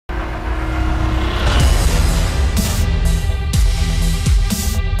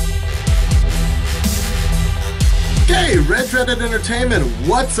Red Entertainment.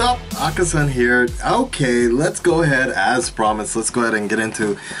 What's up? Akasan here. Okay, let's go ahead, as promised, let's go ahead and get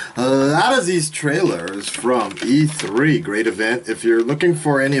into a lot of these trailers from E3. Great event. If you're looking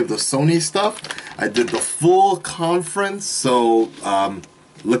for any of the Sony stuff, I did the full conference, so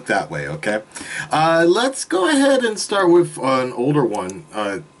look that way, okay? Let's go ahead and start with an older one,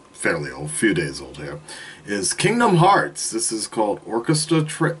 fairly old, few days old here, is Kingdom Hearts. This is called Orchestra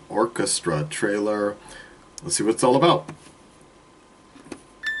trailer. Let's see what it's all about.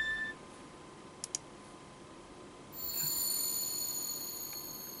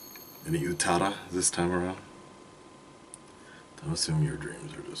 Any Utada this time around? Don't assume your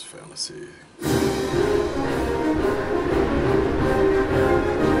dreams are just fantasy.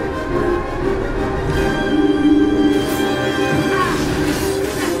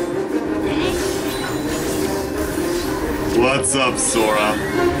 What's up, Sora?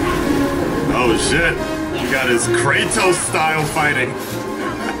 Oh shit! He got his Kratos style fighting.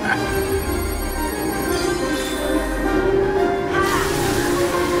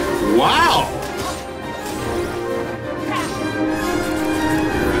 Wow!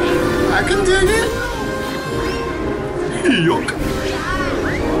 I can dig it. Yuck.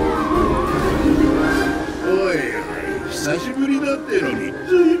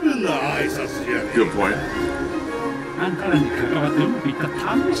 Good point. あんたらに関わってうまくいった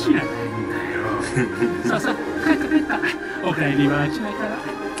試しやないんだよ。さあさあ、帰った帰った。お帰りはあちらから。好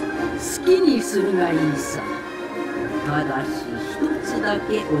きにするがいいさ。ただし一つだ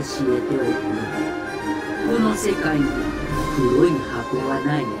け教えておく。この世界に黒い箱は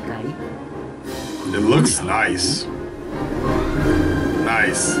ないかい？ It looks nice.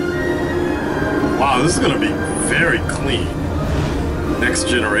 Nice. Wow, this is gonna be very clean. Next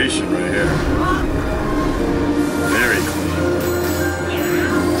generation right here. Very clean.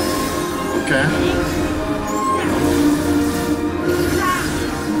 Okay.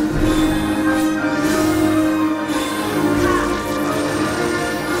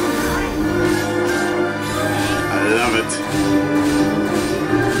 I love it.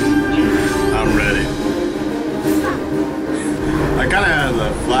 I'm ready. I kind of had the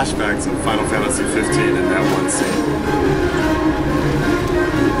flashbacks of Final Fantasy 15 in that one scene.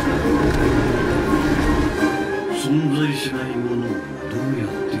 存在しないものをどうやっ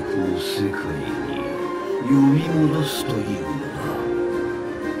てこう世界に呼び戻すというのだ。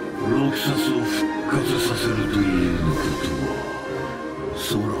ロクサスを復活させるということは、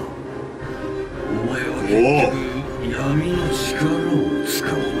ソラ、お前は結局闇の力を使う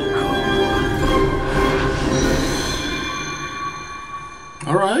のか。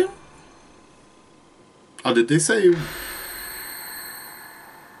All right. Oh, did they say?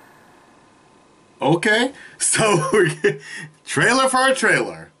 Okay, so trailer for a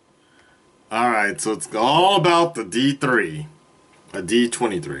trailer. Alright, so it's all about the D3. A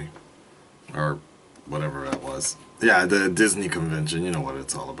D23. Or whatever that was. Yeah, the Disney convention. You know what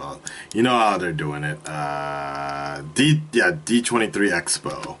it's all about. You know how they're doing it. D23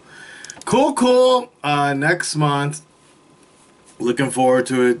 Expo. Cool. Next month. Looking forward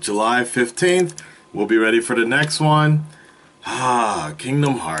to it. July 15th. We'll be ready for the next one.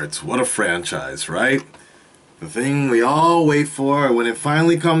 Kingdom Hearts, what a franchise, right? The thing we all wait for, when it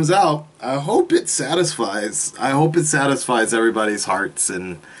finally comes out, I hope it satisfies. I hope it satisfies everybody's hearts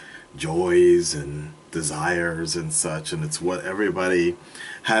and joys and desires and such, and it's what everybody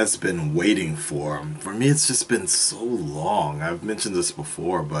has been waiting for. For me, it's just been so long. I've mentioned this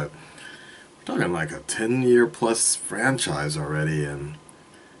before, but we're talking like a 10-year plus franchise already, and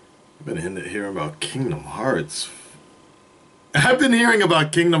I've been hearing about Kingdom Hearts. I've been hearing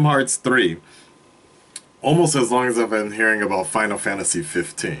about Kingdom Hearts 3 almost as long as I've been hearing about Final Fantasy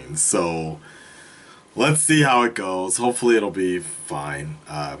 15. So let's see how it goes. Hopefully it'll be fine.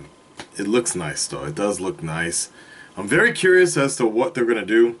 It looks nice though. It does look nice. I'm very curious as to what they're gonna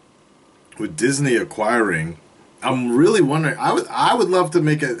do with Disney acquiring. I'm really wondering. I would love to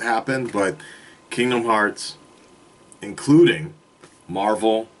make it happen, but Kingdom Hearts, including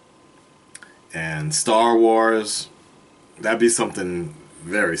Marvel and Star Wars. That'd be something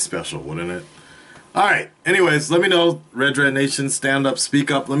very special, wouldn't it? Alright, anyways, let me know, Red Nation, stand up,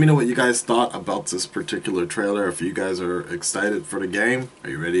 speak up. Let me know what you guys thought about this particular trailer. If you guys are excited for the game, are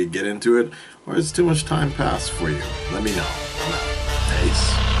you ready to get into it? Or has too much time passed for you? Let me know. I'm out.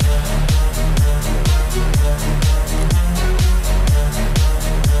 Peace.